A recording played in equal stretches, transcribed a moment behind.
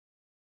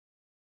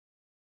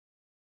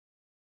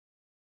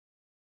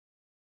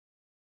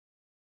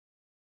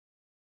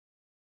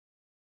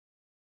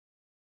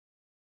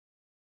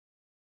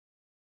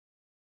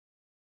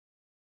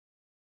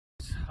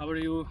how are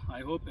you?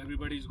 I hope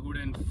everybody is good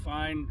and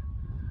fine.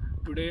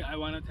 Today I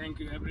want to thank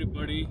you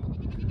everybody,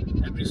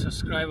 every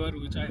subscriber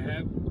which I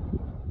have.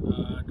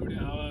 Today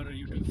our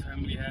YouTube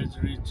family has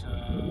reached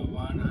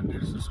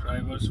 100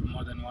 subscribers,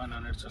 more than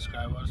 100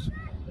 subscribers.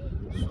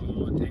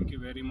 So thank you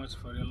very much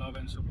for your love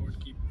and support.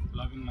 Keep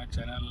loving my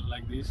channel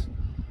like this.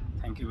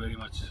 Thank you very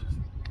much.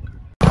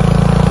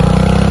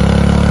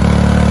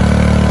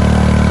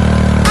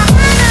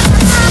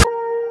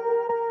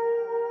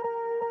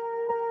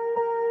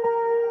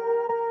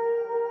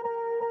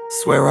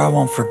 Swear I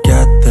won't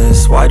forget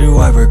this, why do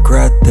I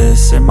regret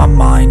this? In my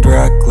mind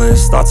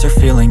reckless, thoughts are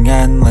feeling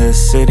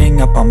endless. Sitting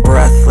up, I'm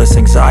breathless,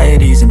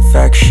 anxiety's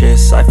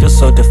infectious. I feel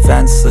so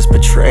defenseless,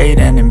 betrayed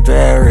and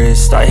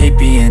embarrassed. I hate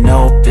being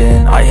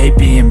open, I hate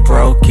being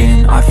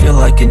broken. I feel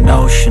like an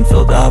ocean,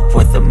 filled up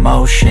with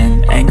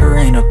emotion. Anger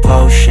ain't a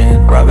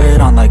potion, rub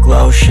it on like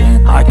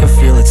lotion. I can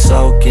feel it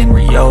soaking,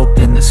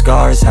 reopen, the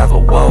scars have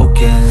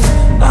awoken.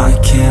 I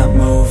can't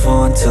move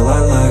on till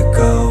I let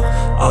go.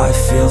 I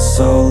feel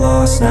so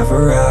lost,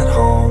 never at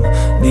home.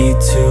 Need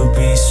to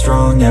be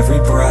strong, every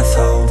breath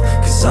hold.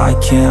 Cause I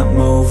can't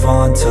move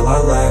on till I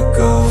let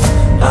go.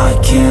 I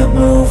can't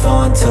move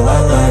on till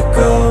I let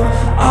go.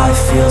 I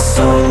feel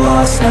so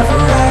lost, never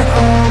at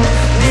home.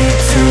 Need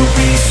to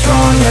be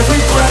strong,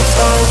 every breath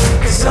hold.